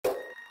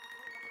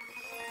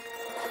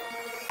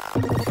Hi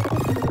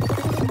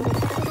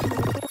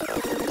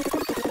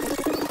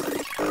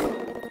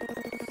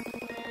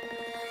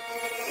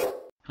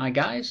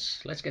guys,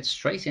 let's get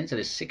straight into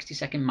this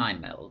 60-second mind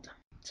meld.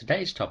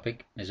 Today's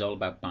topic is all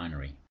about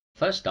binary.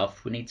 First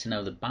off, we need to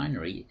know that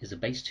binary is a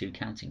base 2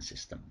 counting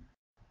system.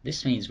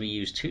 This means we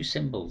use two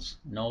symbols,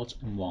 0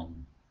 and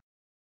 1.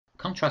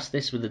 Contrast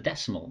this with the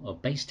decimal or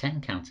base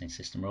 10 counting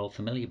system we're all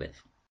familiar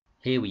with.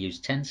 Here we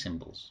use 10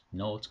 symbols,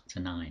 0 to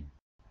 9.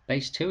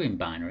 Base 2 in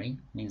binary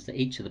means that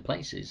each of the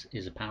places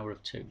is a power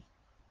of 2.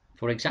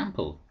 For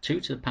example,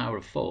 2 to the power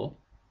of 4,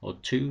 or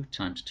 2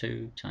 times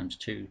 2 times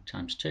 2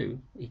 times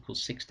 2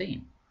 equals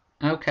 16.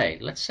 Okay,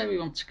 let's say we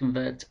want to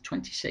convert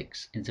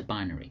 26 into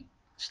binary.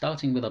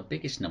 Starting with our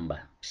biggest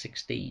number,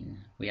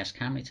 16, we ask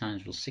how many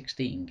times will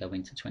 16 go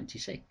into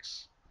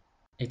 26?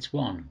 It's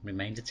 1,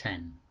 remainder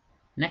 10.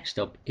 Next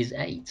up is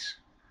 8.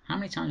 How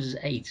many times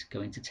does 8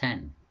 go into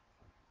 10?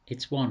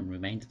 It's 1,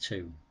 remainder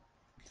 2.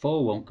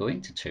 4 won't go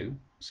into 2,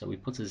 so we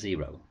put a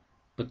 0.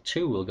 But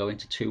 2 will go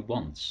into 2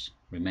 once,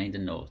 remainder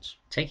 0.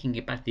 Taking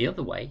it back the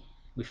other way,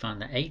 we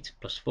find that 8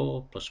 plus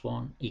 4 plus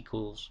 1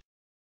 equals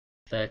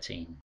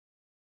 13.